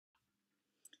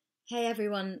Hey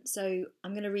everyone, so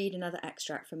I'm going to read another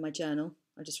extract from my journal.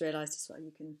 I just realised as well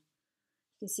you can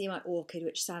see my orchid,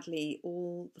 which sadly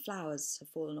all the flowers have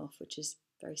fallen off, which is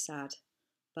very sad.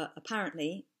 But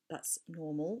apparently that's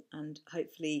normal, and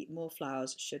hopefully more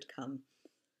flowers should come.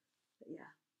 But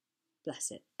yeah, bless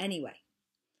it. Anyway,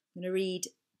 I'm going to read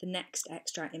the next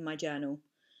extract in my journal,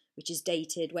 which is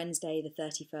dated Wednesday, the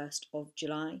 31st of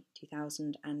July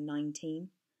 2019.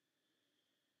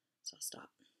 So I'll start.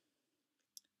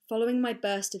 Following my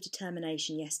burst of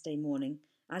determination yesterday morning,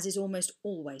 as is almost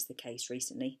always the case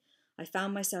recently, I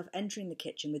found myself entering the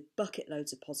kitchen with bucket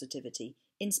loads of positivity,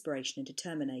 inspiration and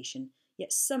determination,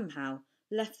 yet somehow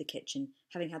left the kitchen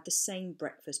having had the same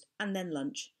breakfast and then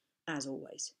lunch as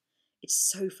always. It's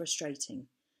so frustrating,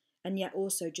 and yet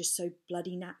also just so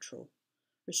bloody natural.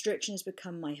 Restriction has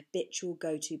become my habitual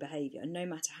go-to behaviour, and no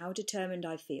matter how determined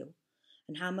I feel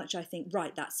and how much I think,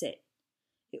 right, that's it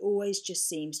always just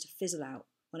seems to fizzle out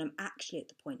when I'm actually at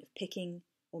the point of picking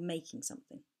or making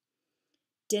something.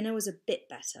 Dinner was a bit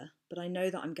better, but I know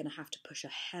that I'm going to have to push a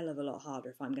hell of a lot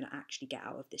harder if I'm going to actually get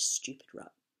out of this stupid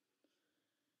rut.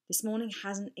 This morning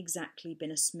hasn't exactly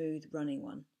been a smooth running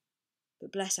one,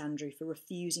 but bless Andrew for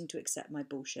refusing to accept my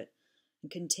bullshit and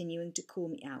continuing to call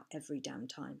me out every damn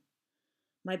time.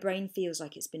 My brain feels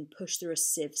like it's been pushed through a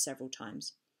sieve several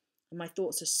times, and my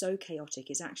thoughts are so chaotic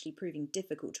it's actually proving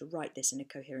difficult to write this in a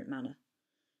coherent manner.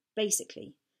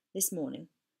 Basically, this morning,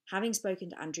 having spoken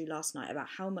to Andrew last night about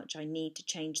how much I need to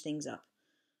change things up,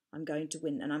 I'm going to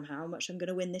win, and how much I'm going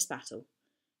to win this battle,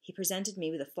 he presented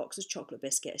me with a Fox's chocolate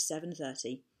biscuit at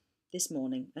 7:30 this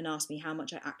morning and asked me how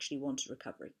much I actually wanted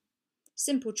recovery.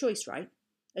 Simple choice, right?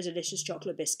 A delicious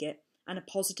chocolate biscuit and a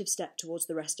positive step towards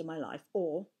the rest of my life,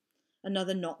 or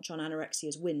another notch on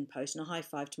anorexia's win post and a high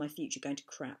five to my future going to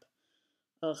crap.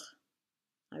 Ugh.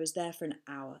 I was there for an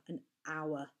hour,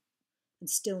 and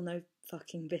still no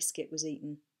fucking biscuit was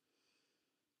eaten.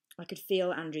 I could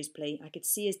feel Andrew's plea, I could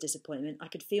see his disappointment, I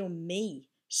could feel me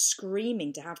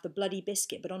screaming to have the bloody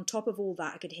biscuit, but on top of all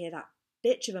that I could hear that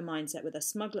bitch of a mindset with a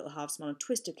smug little half smile and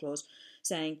twisted claws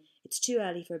saying, it's too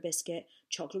early for a biscuit,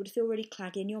 chocolate would feel really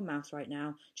claggy in your mouth right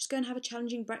now, just go and have a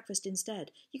challenging breakfast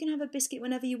instead. You can have a biscuit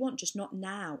whenever you want, just not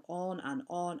now. On and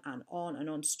on and on and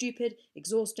on. Stupid,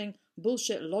 exhausting,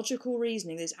 bullshit, logical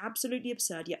reasoning that is absolutely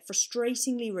absurd yet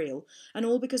frustratingly real, and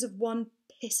all because of one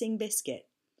pissing biscuit.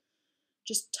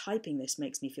 Just typing this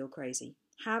makes me feel crazy.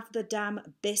 Have the damn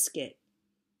biscuit.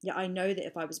 Yet I know that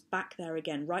if I was back there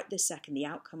again right this second, the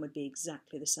outcome would be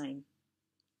exactly the same.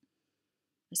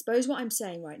 I suppose what I'm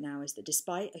saying right now is that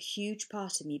despite a huge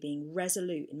part of me being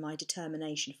resolute in my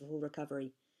determination for full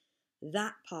recovery,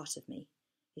 that part of me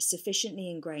is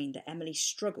sufficiently ingrained that Emily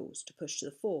struggles to push to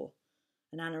the fore,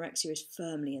 and anorexia is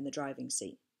firmly in the driving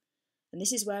seat. And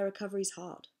this is where recovery is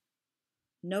hard.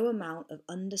 No amount of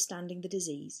understanding the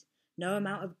disease, no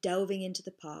amount of delving into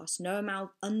the past, no amount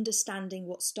of understanding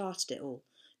what started it all,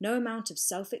 no amount of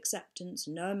self-acceptance,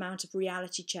 no amount of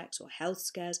reality checks or health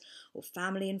scares or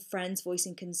family and friends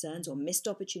voicing concerns or missed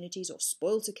opportunities or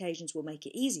spoilt occasions will make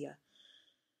it easier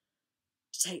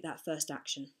to take that first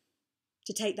action,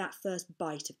 to take that first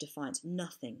bite of defiance.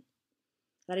 Nothing.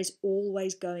 That is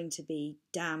always going to be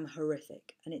damn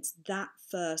horrific, and it's that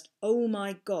first, oh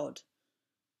my God,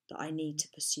 that I need to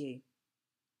pursue.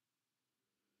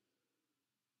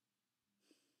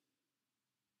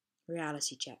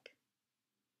 Reality check.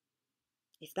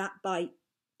 If that bite,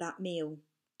 that meal,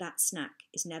 that snack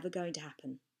is never going to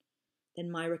happen, then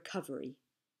my recovery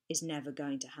is never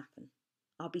going to happen.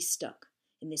 I'll be stuck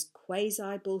in this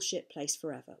quasi bullshit place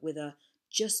forever with a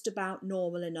just about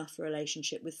normal enough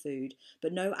relationship with food,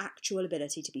 but no actual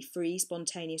ability to be free,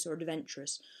 spontaneous or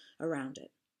adventurous around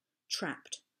it.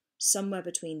 Trapped somewhere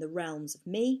between the realms of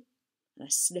me and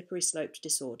a slippery sloped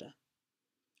disorder.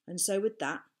 And so with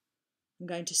that, I'm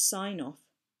going to sign off,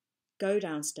 go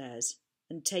downstairs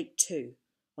and take two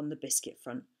on the biscuit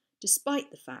front, despite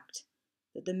the fact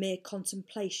that the mere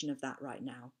contemplation of that right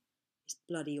now is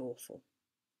bloody awful.